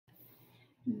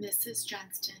Mrs.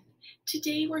 Johnston.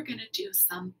 Today we're going to do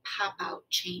some pop-out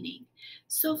chaining.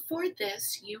 So for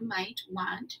this, you might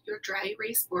want your dry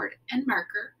erase board and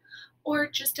marker, or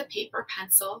just a paper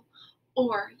pencil,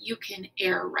 or you can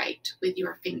air write with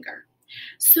your finger.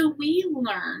 So we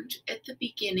learned at the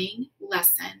beginning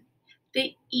lesson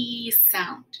the E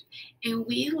sound, and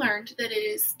we learned that it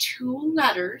is two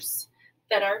letters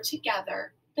that are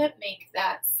together that make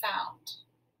that sound.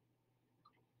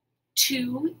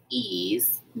 Two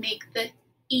E's make the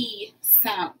E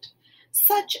sound,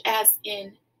 such as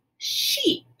in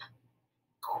sheep,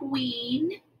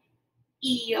 queen,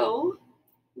 eel,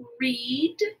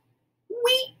 reed,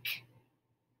 week,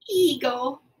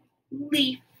 eagle,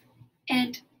 leaf,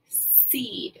 and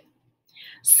seed.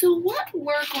 So what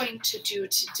we're going to do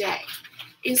today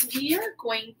is we are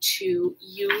going to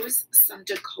use some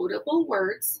decodable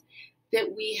words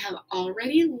that we have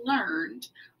already learned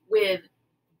with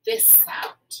this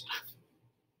sound.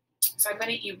 So I'm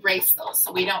going to erase those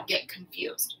so we don't get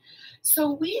confused.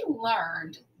 So we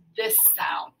learned this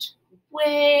sound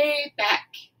way back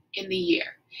in the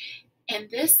year. And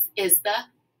this is the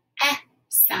eh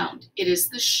sound. It is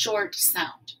the short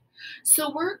sound.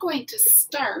 So we're going to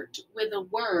start with a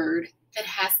word that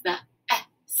has the eh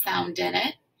sound in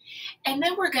it. And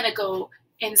then we're going to go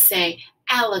and say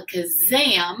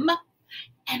alakazam.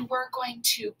 And we're going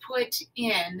to put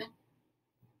in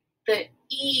the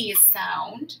E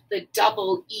sound, the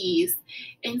double E's,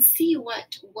 and see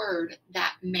what word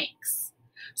that makes.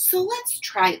 So let's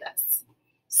try this.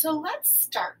 So let's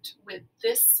start with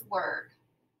this word.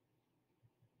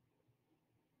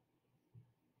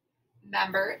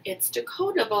 Remember, it's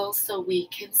decodable, so we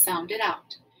can sound it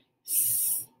out.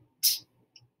 Step.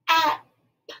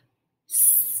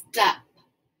 Step.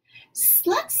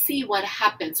 Let's see what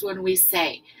happens when we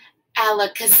say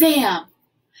alakazam.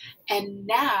 And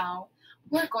now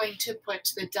we're going to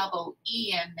put the double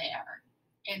E in there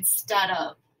instead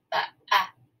of the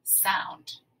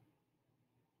sound.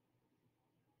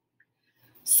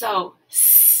 So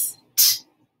steep,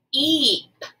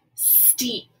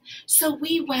 steep. So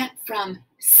we went from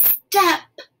step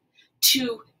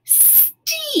to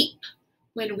steep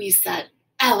when we said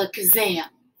alakazam.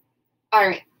 All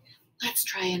right, let's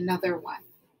try another one.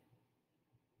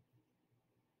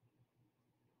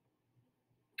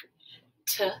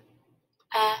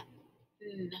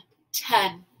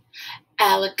 Ten.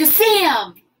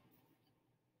 Alakazam.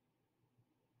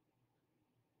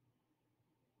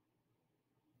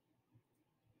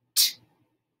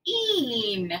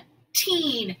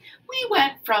 Teen. We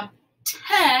went from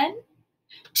 10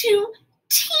 to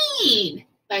teen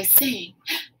by saying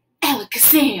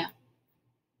alakazam.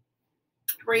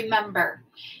 Remember,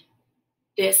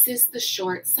 this is the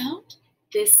short sound.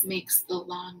 This makes the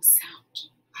long sound.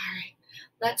 All right,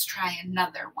 let's try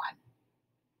another one.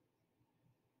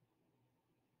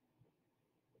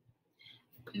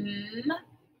 Met.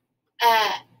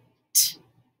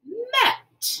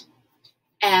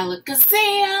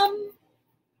 Alakazam.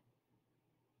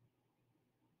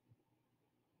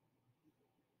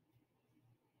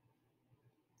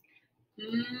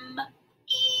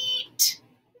 Eat.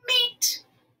 Meet.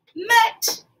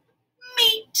 Met.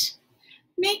 Meet.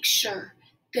 Make sure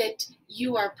that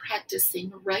you are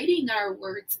practicing writing our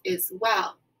words as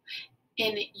well.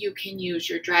 And you can use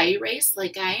your dry erase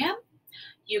like I am.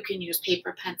 You can use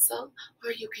paper pencil,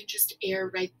 or you can just air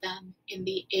write them in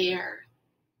the air.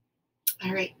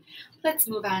 All right, let's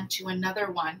move on to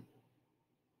another one.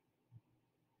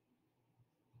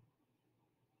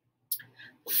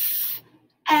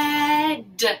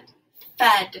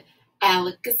 Fed.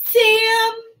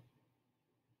 Alakazam.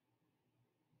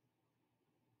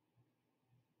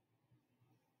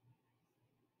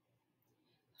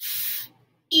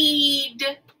 Feed.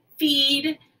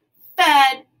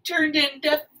 Fed turned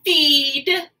into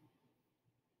feed.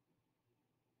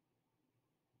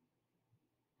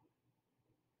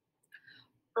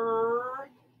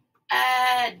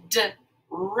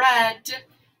 Red.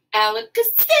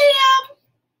 Alakazam.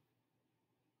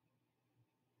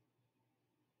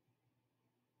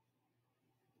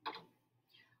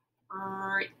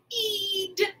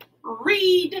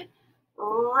 Read.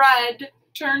 Red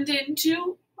turned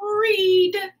into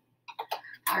read.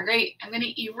 All right, I'm going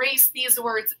to erase these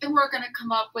words and we're going to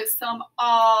come up with some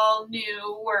all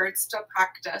new words to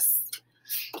practice.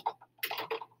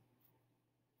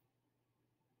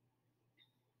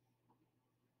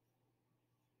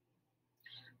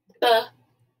 Bet.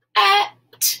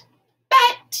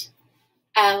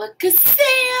 Alakazam.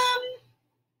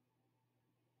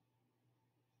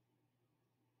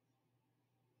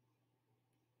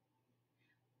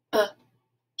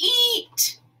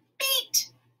 Eat.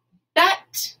 Beat.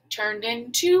 Bet. turned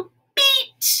into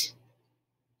beat.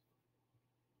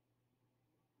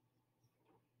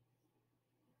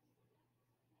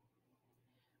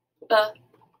 Bled,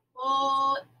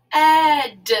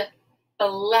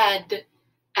 bled,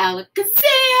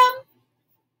 alakazam.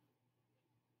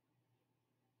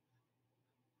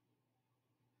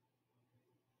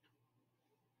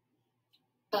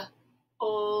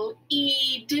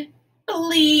 Bleed,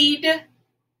 bleed.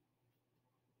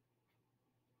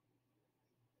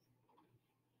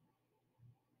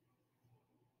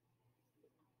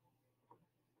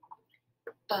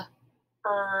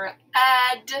 Bread,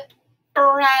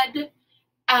 bread,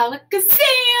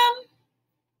 alakazam.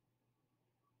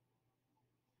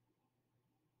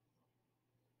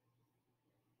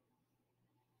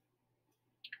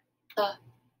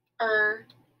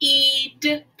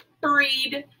 Eed,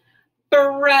 breed,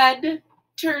 bread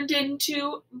turned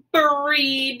into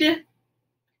breed.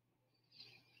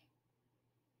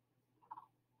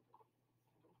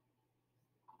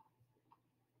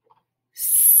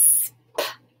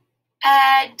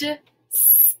 Sped,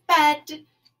 sped,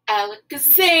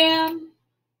 alakazam.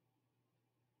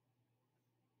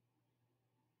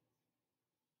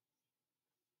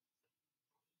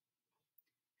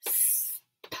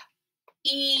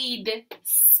 Speed,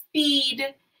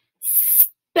 speed,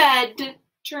 sped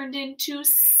turned into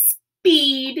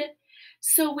speed.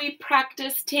 So we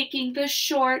practice taking the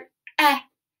short eh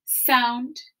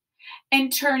sound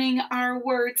and turning our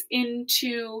words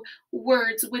into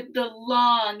words with the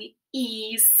long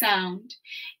E sound.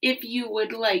 If you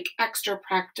would like extra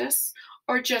practice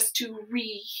or just to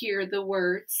rehear the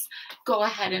words, go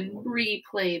ahead and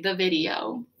replay the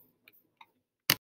video.